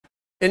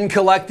In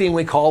collecting,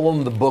 we call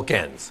them the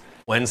bookends.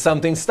 When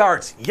something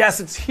starts, yes,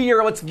 it's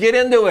here, let's get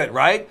into it,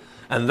 right?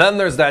 And then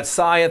there's that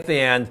sigh at the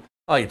end.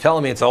 Oh, you're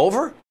telling me it's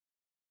over?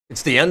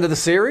 It's the end of the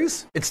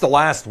series? It's the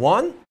last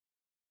one?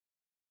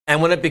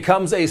 And when it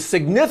becomes a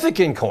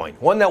significant coin,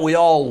 one that we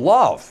all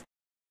love,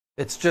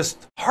 it's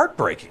just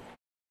heartbreaking.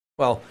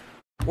 Well,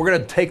 we're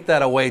going to take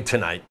that away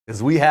tonight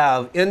because we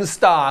have in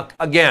stock,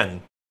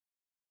 again,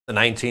 the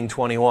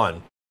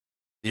 1921,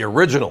 the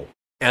original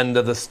end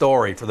of the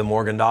story for the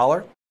Morgan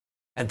dollar.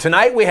 And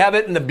tonight we have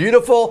it in the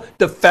beautiful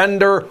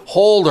Defender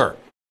holder.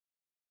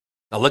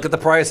 Now look at the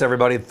price,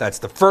 everybody. That's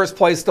the first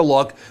place to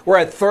look. We're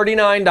at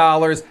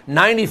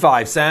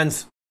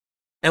 $39.95,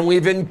 and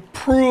we've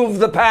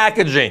improved the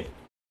packaging,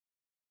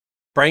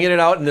 bringing it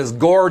out in this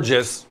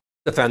gorgeous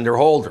Defender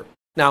holder.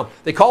 Now,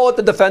 they call it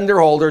the Defender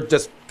holder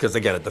just because,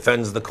 again, it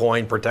defends the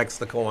coin, protects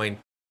the coin.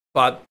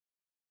 But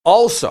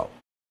also,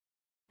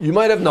 you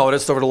might have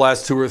noticed over the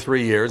last 2 or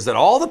 3 years that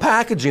all the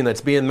packaging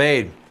that's being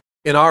made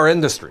in our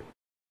industry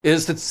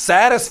is to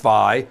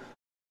satisfy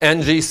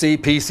NGC,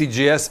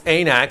 PCGS,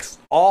 ANACS,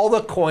 all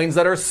the coins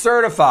that are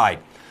certified.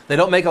 They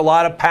don't make a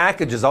lot of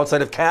packages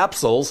outside of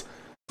capsules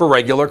for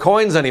regular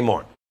coins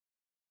anymore.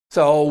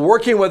 So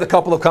working with a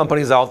couple of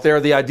companies out there,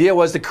 the idea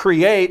was to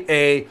create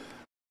a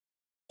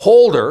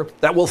holder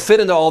that will fit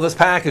into all this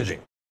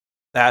packaging.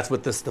 That's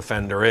what this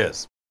Defender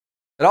is.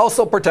 It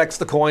also protects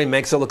the coin,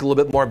 makes it look a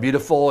little bit more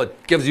beautiful. It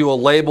gives you a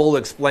label to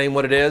explain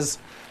what it is.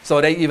 So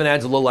it even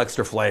adds a little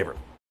extra flavor.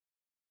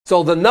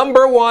 So the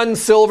 #1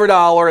 silver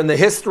dollar in the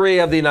history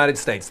of the United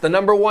States, the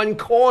 #1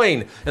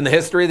 coin in the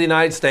history of the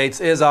United States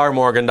is our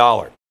Morgan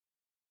dollar.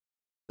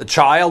 The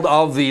child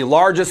of the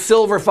largest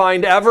silver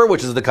find ever,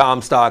 which is the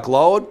Comstock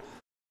lode.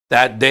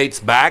 That dates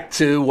back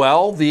to,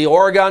 well, the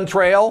Oregon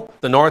Trail,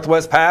 the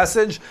Northwest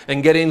Passage,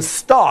 and getting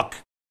stuck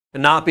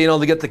and not being able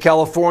to get to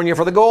California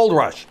for the gold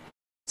rush.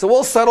 So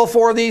we'll settle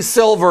for the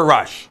silver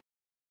rush.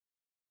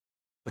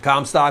 The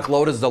Comstock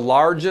lode is the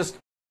largest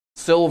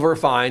silver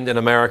find in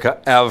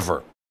America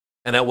ever.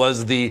 And it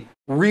was the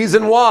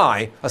reason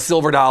why a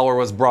silver dollar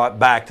was brought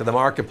back to the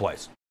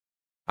marketplace.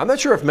 I'm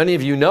not sure if many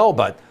of you know,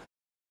 but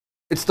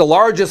it's the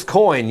largest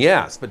coin,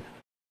 yes. But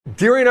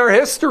during our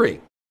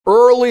history,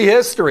 early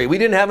history, we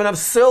didn't have enough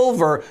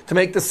silver to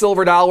make the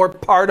silver dollar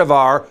part of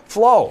our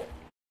flow.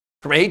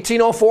 From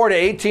 1804 to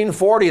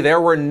 1840, there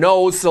were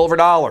no silver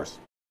dollars.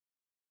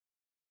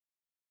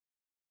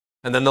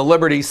 And then the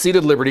Liberty,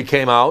 seated Liberty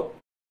came out,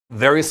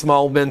 very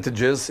small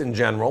mintages in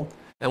general.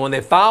 And when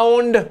they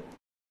found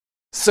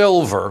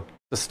silver,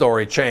 the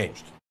story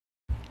changed.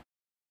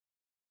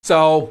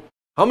 So,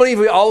 how many of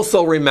you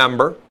also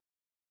remember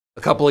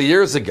a couple of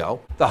years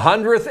ago, the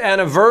 100th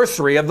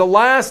anniversary of the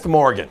last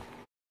Morgan?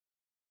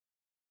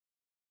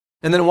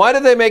 And then why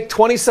did they make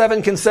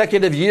 27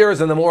 consecutive years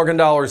in the Morgan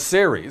dollar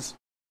series,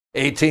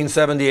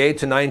 1878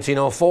 to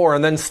 1904,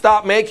 and then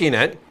stop making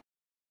it,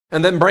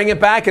 and then bring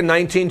it back in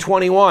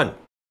 1921?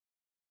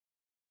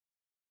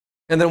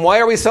 And then why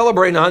are we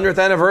celebrating the 100th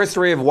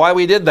anniversary of why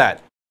we did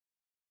that?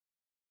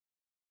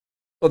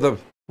 Well, the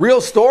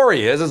real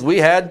story is we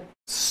had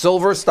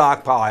silver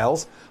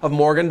stockpiles of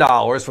Morgan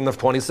dollars from the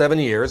 27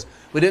 years.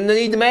 We didn't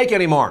need to make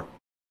any more.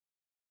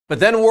 But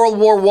then World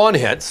War I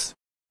hits,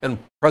 and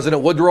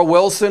President Woodrow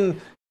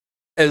Wilson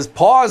is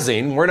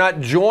pausing. We're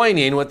not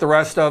joining with the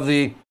rest of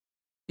the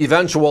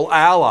eventual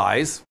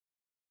allies,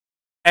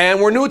 and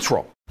we're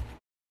neutral.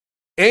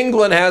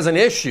 England has an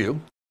issue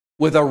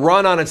with a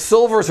run on its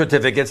silver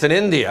certificates in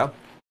India,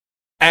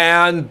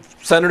 and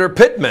Senator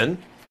Pittman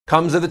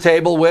comes to the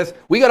table with,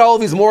 we got all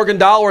these Morgan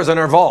dollars in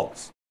our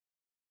vaults.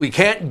 We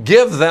can't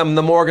give them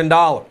the Morgan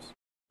dollars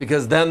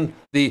because then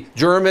the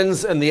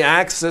Germans and the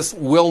Axis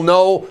will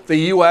know the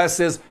U.S.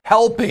 is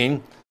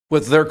helping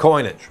with their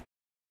coinage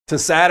to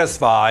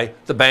satisfy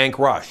the bank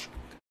rush.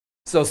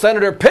 So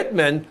Senator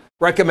Pittman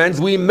recommends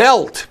we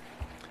melt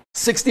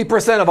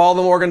 60% of all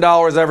the Morgan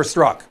dollars ever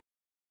struck.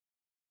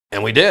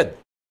 And we did.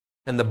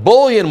 And the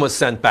bullion was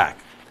sent back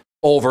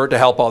over to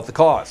help out the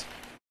cause.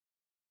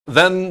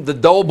 Then the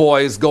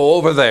doughboys go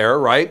over there,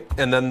 right?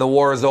 And then the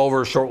war is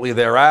over shortly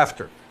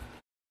thereafter.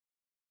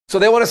 So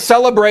they want to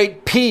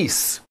celebrate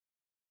peace,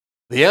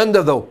 the end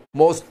of the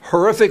most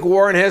horrific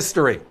war in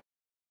history.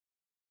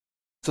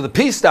 So the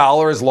peace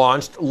dollar is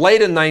launched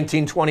late in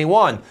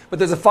 1921, but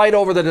there's a fight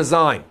over the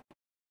design.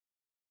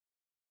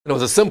 And it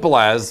was as simple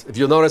as, if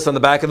you'll notice on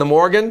the back of the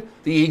Morgan,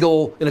 the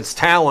eagle in its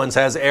talons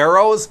has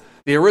arrows.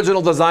 The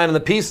original design of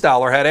the peace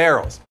dollar had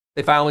arrows.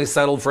 They finally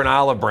settled for an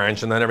olive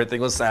branch, and then everything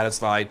was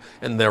satisfied,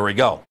 and there we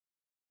go.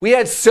 We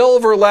had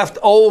silver left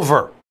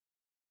over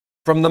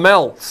from the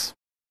melts.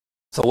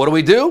 So what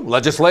do?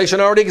 Legislation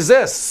already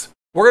exists.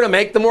 We're going to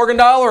make the Morgan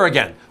dollar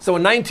again. So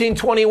in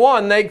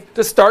 1921, they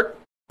just start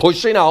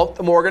pushing out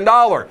the Morgan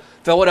dollar.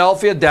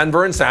 Philadelphia,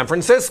 Denver, and San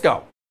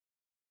Francisco.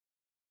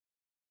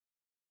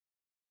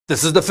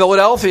 This is the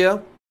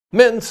Philadelphia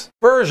mint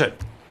version.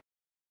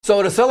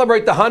 So to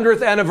celebrate the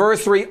 100th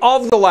anniversary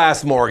of the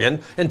last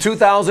Morgan in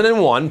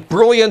 2001,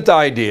 brilliant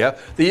idea,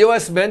 the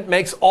U.S. Mint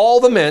makes all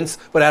the mints,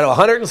 but at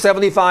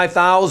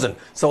 175,000.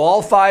 So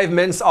all 5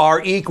 mints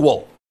are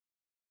equal.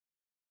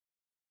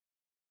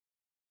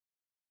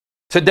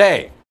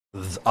 Today,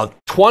 a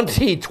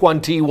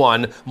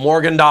 2021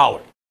 Morgan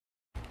dollar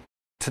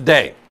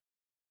today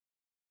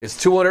is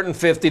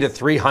 $250 to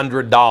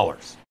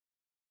 $300.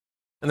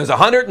 And there's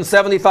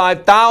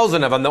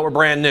 175,000 of them that were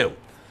brand new.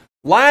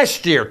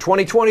 Last year,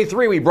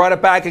 2023, we brought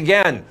it back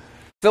again.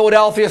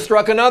 Philadelphia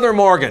struck another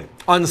Morgan,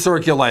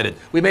 uncirculated.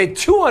 We made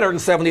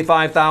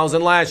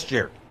 275,000 last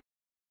year.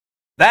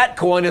 That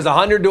coin is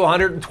 $100 to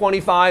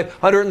 $125,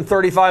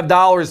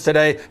 $135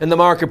 today in the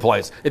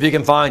marketplace, if you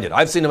can find it.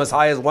 I've seen them as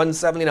high as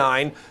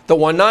 $179 to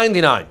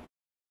 $199.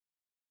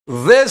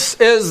 This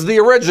is the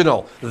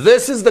original.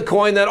 This is the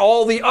coin that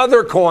all the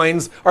other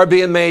coins are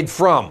being made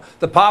from.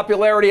 The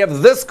popularity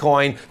of this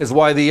coin is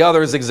why the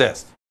others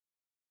exist.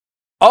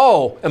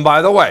 Oh, and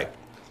by the way,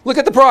 look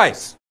at the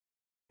price.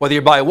 Whether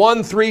you buy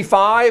 1, 3,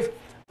 5,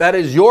 that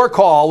is your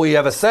call. We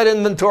have a set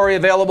inventory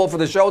available for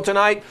the show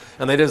tonight,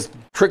 and they just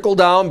trickle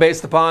down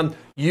based upon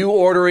you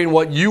ordering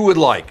what you would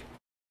like.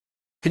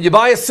 Can you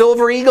buy a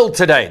Silver Eagle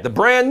today? The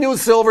brand new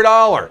silver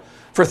dollar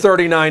for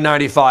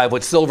 $39.95,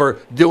 with silver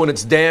doing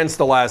its dance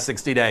the last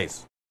 60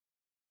 days.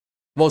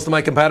 Most of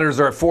my competitors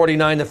are at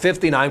 $49 to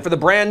 $59 for the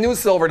brand new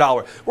silver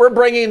dollar. We're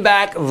bringing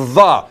back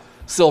the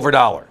silver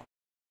dollar.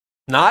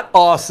 Not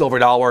a silver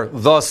dollar,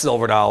 the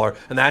silver dollar.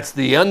 And that's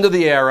the end of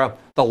the era,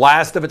 the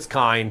last of its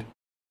kind,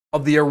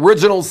 of the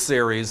original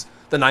series,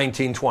 the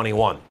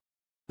 1921.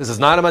 This is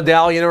not a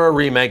medallion or a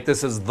remake.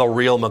 This is the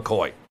real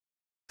McCoy.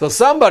 So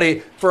somebody,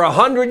 for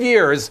 100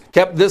 years,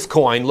 kept this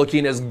coin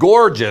looking as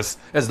gorgeous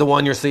as the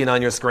one you're seeing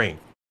on your screen.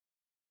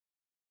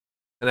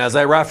 And as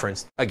I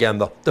referenced, again,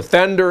 the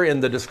Defender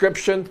in the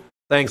description,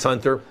 thanks,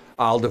 Hunter,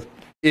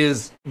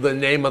 is the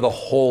name of the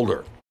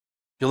holder.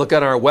 If you look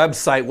at our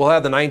website, we'll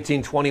have the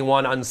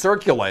 1921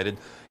 uncirculated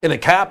in a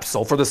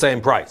capsule for the same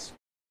price.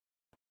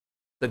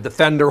 The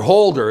Defender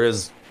holder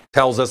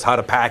tells us how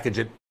to package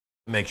it,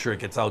 make sure it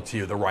gets out to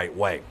you the right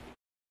way.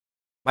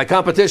 My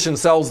competition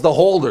sells the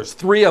holders,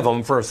 3 of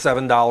them for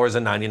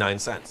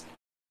 $7.99.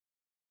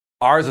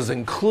 Ours is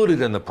included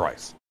in the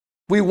price.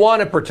 We want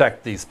to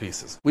protect these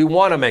pieces. We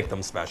want to make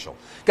them special.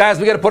 Guys,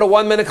 we got to put a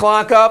 1-minute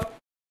clock up.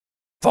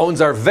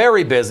 Phones are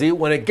very busy.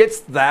 When it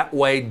gets that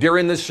way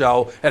during the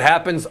show, it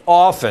happens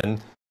often.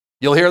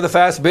 You'll hear the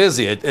fast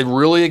busy. It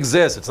really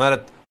exists. It's not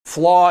a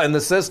flaw in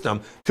the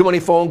system. Too many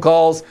phone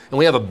calls, and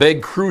we have a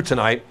big crew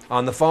tonight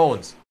on the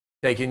phones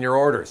taking your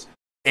orders.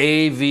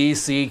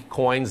 avccoins.com.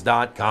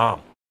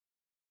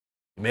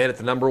 We made it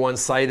the #1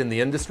 site in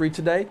the industry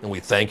today, and we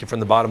thank you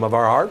from the bottom of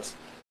our hearts.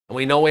 And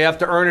we know we have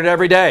to earn it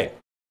every day.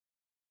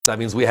 That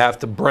means we have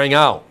to bring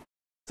out.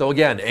 So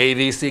again,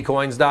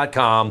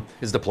 avccoins.com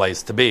is the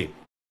place to be.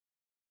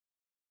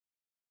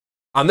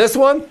 On this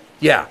one,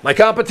 yeah, my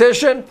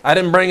competition, I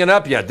didn't bring it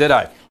up yet, did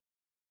I?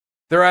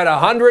 They're at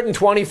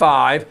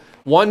 125,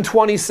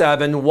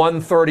 127,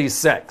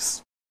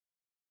 136.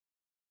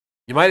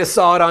 You might have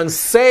saw it on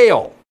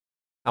sale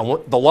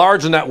on the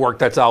large network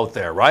that's out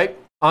there, right?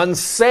 On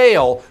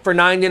sale for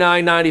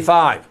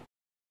 $99.95.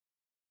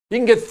 You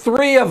can get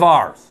 3 of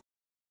ours.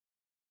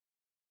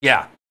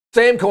 Yeah,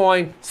 same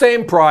coin,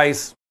 same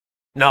price.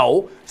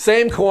 No,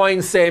 same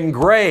coin, same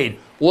grade.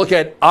 Look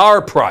at our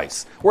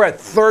price. We're at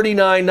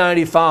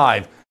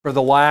 $39.95 for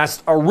the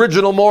last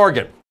original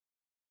Morgan.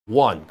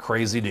 One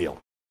crazy deal.